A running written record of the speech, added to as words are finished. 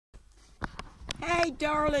Hey,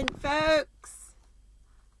 darling folks.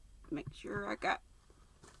 Make sure I got...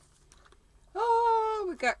 Oh,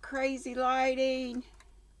 we got crazy lighting.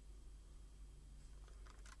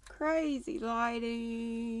 Crazy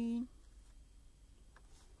lighting.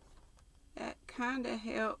 That kind of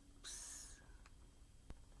helps.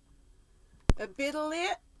 A bit of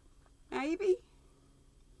lit, maybe.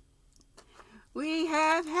 We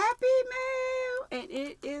have Happy Mail, and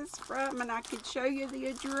it is from, and I can show you the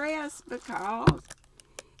address because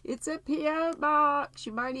it's a P.O. box.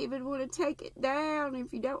 You might even want to take it down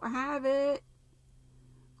if you don't have it.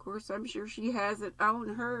 Of course, I'm sure she has it on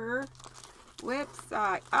her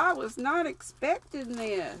website. I was not expecting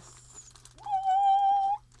this.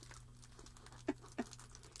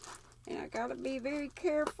 And I gotta be very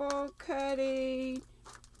careful cutting,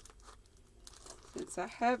 since I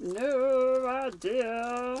have no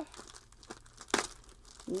idea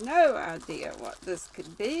what this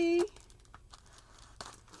could be.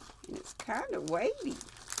 And it's kind of weighty.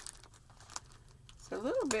 It's a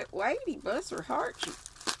little bit weighty, bless her heart. She's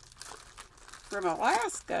from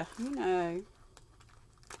Alaska, you know.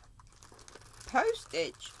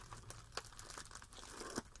 Postage.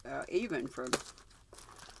 Even from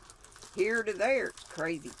here to there, it's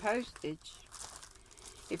crazy postage.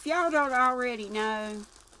 If y'all don't already know,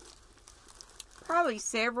 probably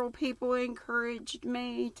several people encouraged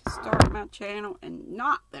me to start my channel, and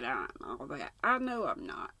not that I'm all that. I know I'm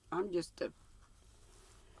not. I'm just a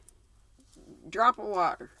drop of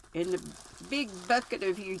water in the big bucket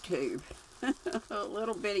of YouTube. A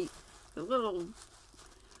little bitty, the little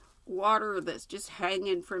water that's just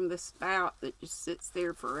hanging from the spout that just sits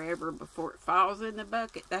there forever before it falls in the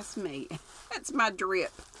bucket. That's me. That's my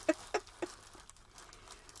drip.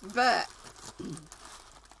 But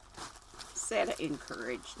Seta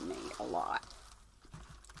encouraged me a lot.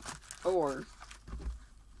 Or,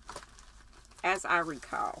 as I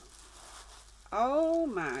recall. Oh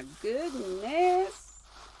my goodness.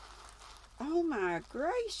 Oh my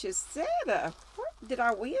gracious, Seta. What? Did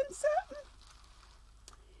I win something?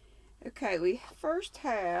 Okay, we first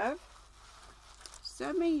have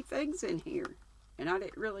so many things in here. And I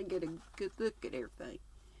didn't really get a good look at everything.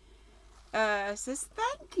 It says,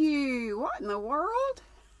 thank you. What in the world?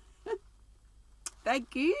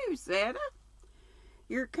 Thank you, Seta.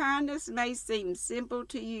 Your kindness may seem simple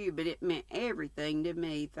to you, but it meant everything to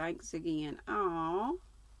me. Thanks again. Aww.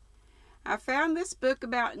 I found this book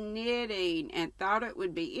about knitting and thought it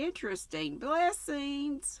would be interesting.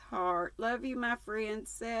 Blessings, heart. Love you, my friend,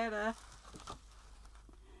 Seta.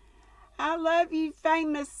 I love you,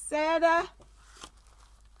 famous Seta.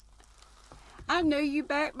 I knew you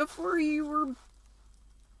back before you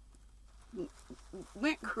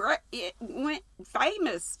went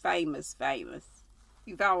famous.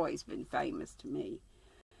 You've always been famous to me.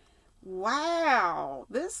 Wow,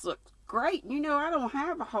 this looks great. You know, I don't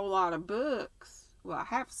have a whole lot of books. Well, I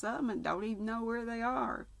have some and don't even know where they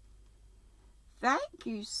are. Thank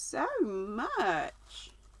you so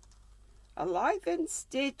much. A Life in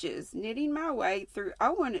Stitches, knitting my way through.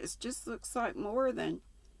 Oh, and it just looks like more than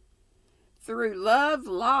through love,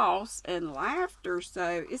 loss, and laughter.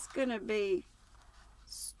 So it's going to be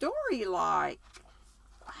story-like.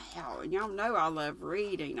 Wow, and y'all know I love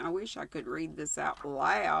reading. I wish I could read this out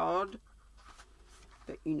loud.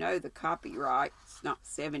 But you know the copyright's not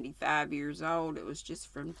 75 years old. It was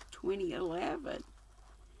just from 2011.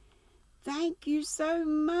 Thank you so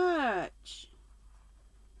much.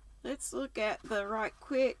 Let's look at the right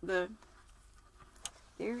quick.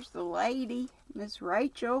 There's the lady, Miss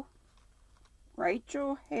Rachel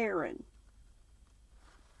Heron.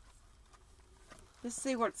 Let's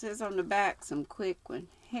see what it says on the back. Some quick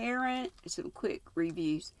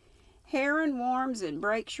reviews. Heron warms and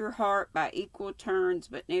breaks your heart by equal turns,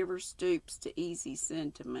 but never stoops to easy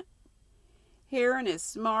sentiment. Heron is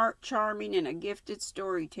smart, charming, and a gifted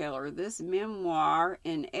storyteller. This memoir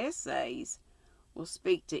and essays will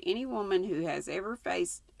speak to any woman who has ever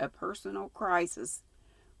faced a personal crisis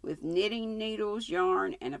with knitting needles,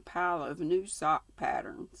 yarn, and a pile of new sock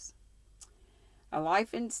patterns. A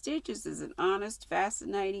Life in Stitches is an honest,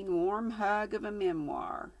 fascinating, warm hug of a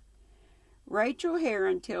memoir. Rachel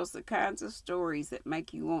Heron tells the kinds of stories that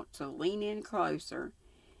make you want to lean in closer.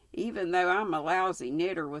 Even though I'm a lousy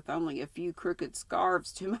knitter with only a few crooked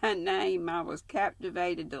scarves to my name, I was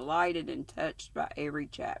captivated, delighted, and touched by every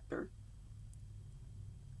chapter.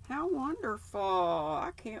 How wonderful.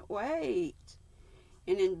 I can't wait.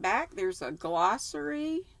 And in back there's a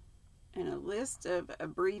glossary and a list of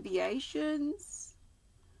abbreviations.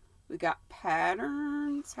 We got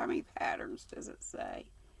patterns. How many patterns does it say?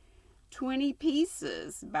 20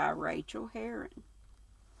 Pieces by Rachel Heron.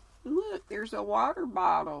 Look, there's a water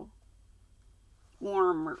bottle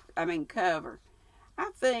warmer, cover. I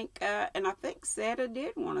think, and I think Seta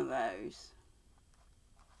did one of those.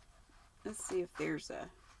 Let's see if there's a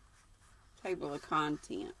table of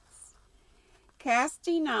contents.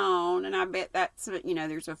 Casting on, and I bet that's,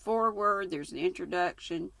 there's a foreword, there's an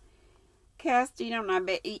introduction. Casting on, I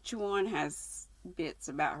bet each one has bits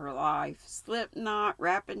about her life. Slip knot,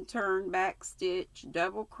 wrap and turn, back stitch,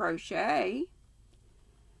 double crochet,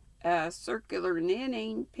 circular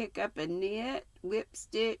knitting, pick up and knit, whip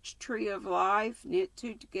stitch, tree of life, knit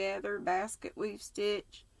two together, basket weave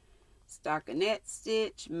stitch, stockinette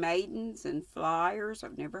stitch, maidens and flyers,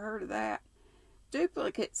 I've never heard of that,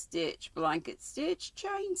 duplicate stitch, blanket stitch,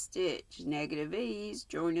 chain stitch, negative ease,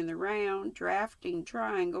 join in the round, drafting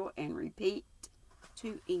triangle, and repeat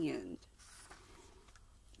to end.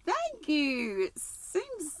 Thank you. It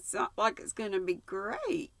seems like it's going to be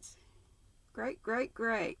great. Great, great,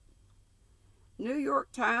 great. New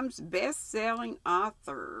York Times best-selling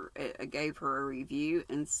author gave her a review.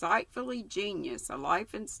 Insightfully genius. A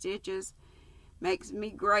Life in Stitches. Makes me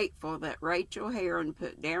grateful that Rachel Heron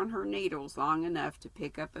put down her needles long enough to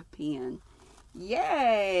pick up a pen.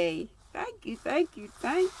 Yay! Thank you, thank you,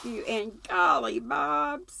 thank you. And golly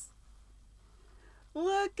bobs,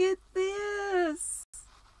 look at this.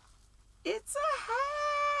 It's a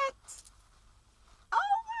hat. Oh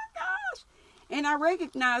my gosh. And I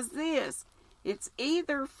recognize this. It's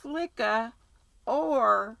either Flicka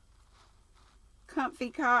or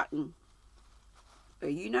Comfy Cotton.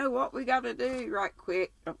 But you know what we got to do right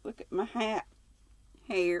quick? Look at my hat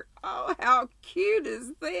here. Oh, how cute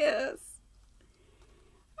is this?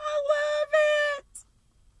 I love it.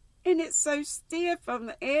 And it's so stiff on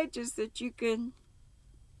the edges that you can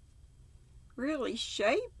really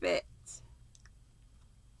shape it.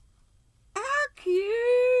 How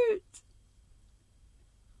cute.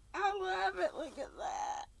 I love it. Look at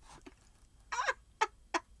that.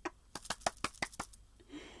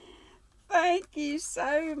 Thank you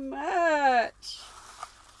so much.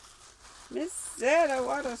 Miss Seta,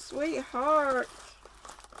 what a sweetheart.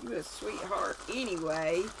 You're a sweetheart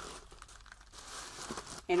anyway.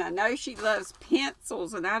 And I know she loves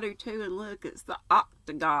pencils, and I do too. And look, it's the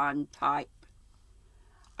octagon type.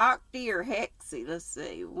 Octi or hexy. Let's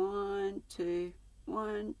see. 1, 2,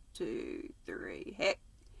 1, 2, 3.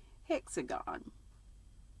 Hexagon.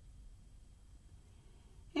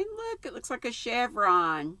 And look, it looks like a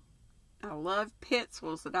chevron. I love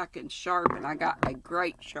pencils that I can sharpen. I got a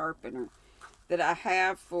great sharpener that I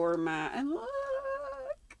have for my, and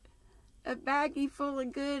look, a baggie full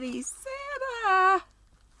of goodies. Seta,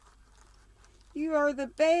 you are the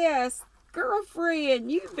best.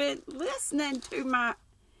 Girlfriend, you've been listening to my,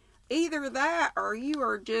 either that or you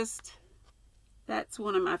are just, that's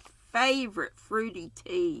one of my favorite fruity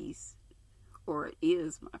teas. Or it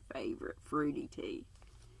is my favorite fruity tea.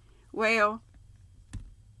 Well,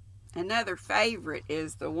 another favorite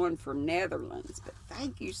is the one from Netherlands. But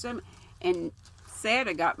thank you so much. And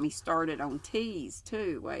Seta got me started on teas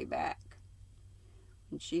too, way back.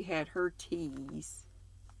 And she had her teas.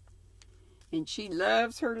 And she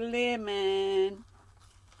loves her lemon.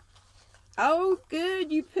 Oh,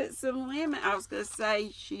 good. You put some lemon. I was going to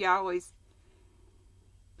say she always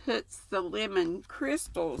puts the lemon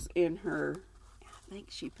crystals in her. I think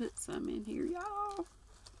she put some in here, y'all.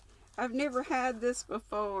 I've never had this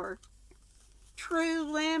before.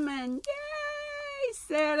 True lemon. Yay,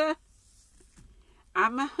 Seta.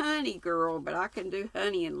 I'm a honey girl, but I can do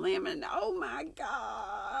honey and lemon. Oh my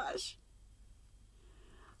gosh.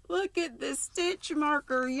 Look at this stitch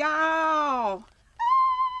marker, y'all.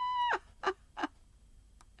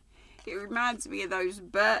 It reminds me of those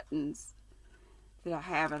buttons that I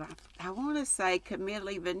have. And I want to say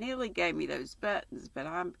Camille Vanilli gave me those buttons, but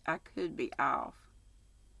I could be off.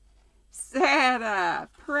 Seta,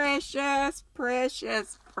 precious,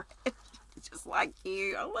 precious, precious, just like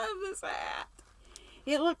you. I love this hat.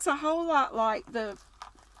 It looks a whole lot like the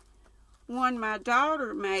one my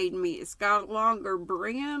daughter made me. It's got a longer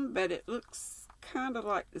brim, but it looks kind of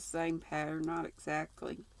like the same pattern, not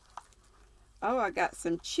exactly. Oh, I got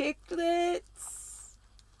some chiclets.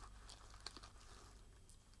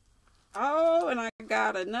 Oh, and I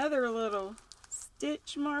got another little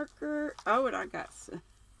stitch marker. Oh, and I got some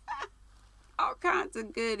all kinds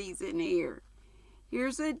of goodies in here.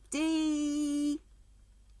 Here's a D.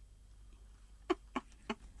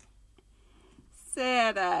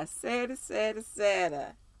 Seta, Seta, Seta,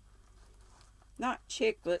 Seta. Not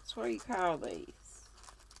chiclets. What do you call these?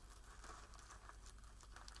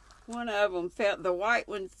 One of them fell, the white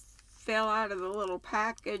one fell out of the little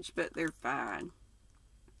package, but they're fine.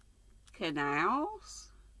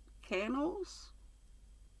 Canals? kennels.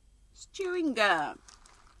 It's chewing gum.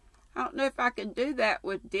 I don't know if I can do that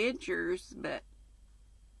with dentures, but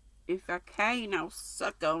if I can, I'll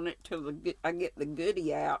suck on it till I get the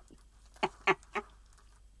goodie out.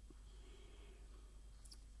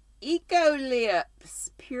 Eco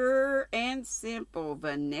Lips, pure and simple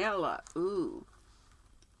vanilla. Ooh,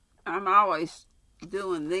 I'm always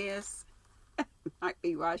doing this. Might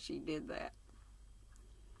be why she did that.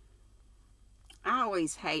 I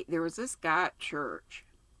always hate, there was this guy at church.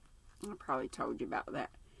 I probably told you about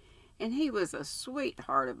that. And he was a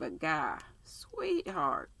sweetheart of a guy.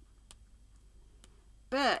 Sweetheart.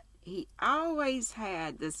 But he always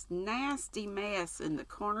had this nasty mess in the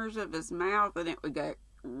corners of his mouth, and it would go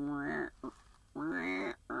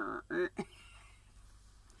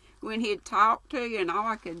when he'd talk to you, and all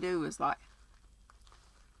I could do was like,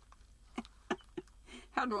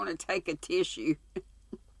 I'd want to take a tissue,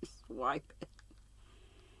 just wipe it.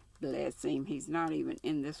 Bless him, he's not even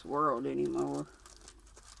in this world anymore.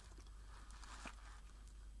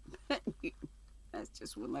 That's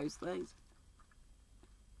just one of those things.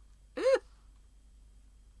 Ooh.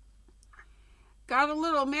 Got a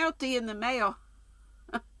little melty in the mail.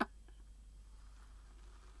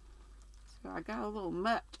 So I got a little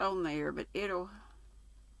much on there, but it'll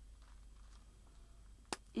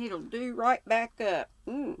do right back up.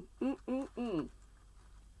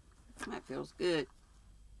 That feels good.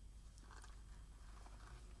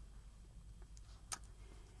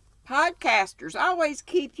 Podcasters, always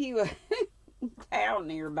keep you a towel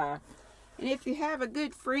nearby. And if you have a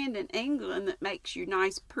good friend in England that makes you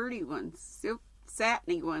nice, pretty ones, silk,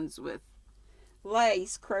 satiny ones with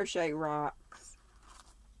lace crochet rocks.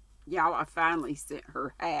 Y'all, I finally sent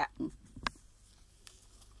her hat. Did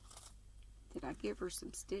I give her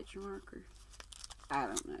some stitch markers? I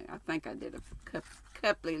don't know. I think I did a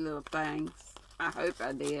couple of little things. I hope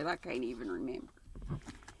I did. I can't even remember.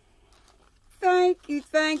 Thank you,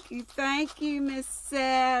 thank you, thank you, Miss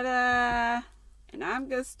Setta. And I'm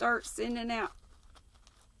going to start sending out.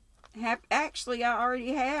 Actually, I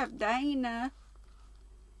already have Dana.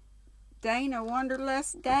 Dana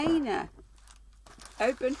Wanderlust Dana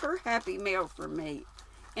opened her happy mail for me.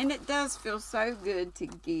 And it does feel so good to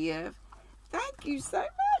give. Thank you so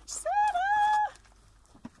much, Setta.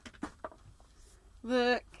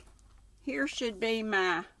 Look, here should be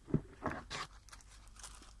my...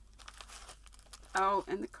 Oh,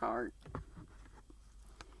 and the card.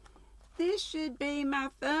 This should be my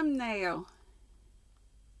thumbnail.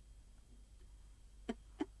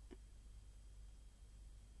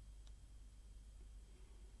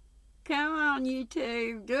 Come on,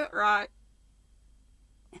 YouTube. Do it right.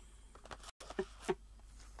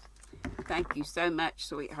 Thank you so much,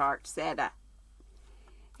 sweetheart, Setta.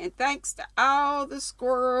 And thanks to all the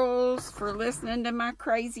squirrels for listening to my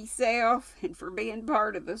crazy self and for being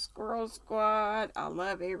part of the Squirrel Squad. I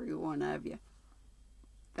love every one of you.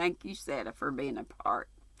 Thank you, Setta, for being a part.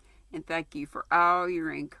 And thank you for all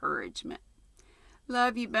your encouragement.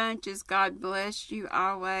 Love you bunches. God bless you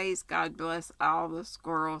always. God bless all the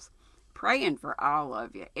squirrels. Praying for all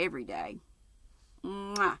of you every day.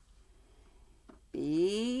 Mwah.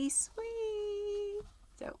 Be sweet.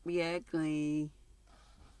 Don't be ugly.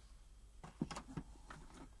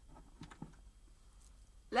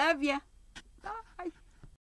 Love ya.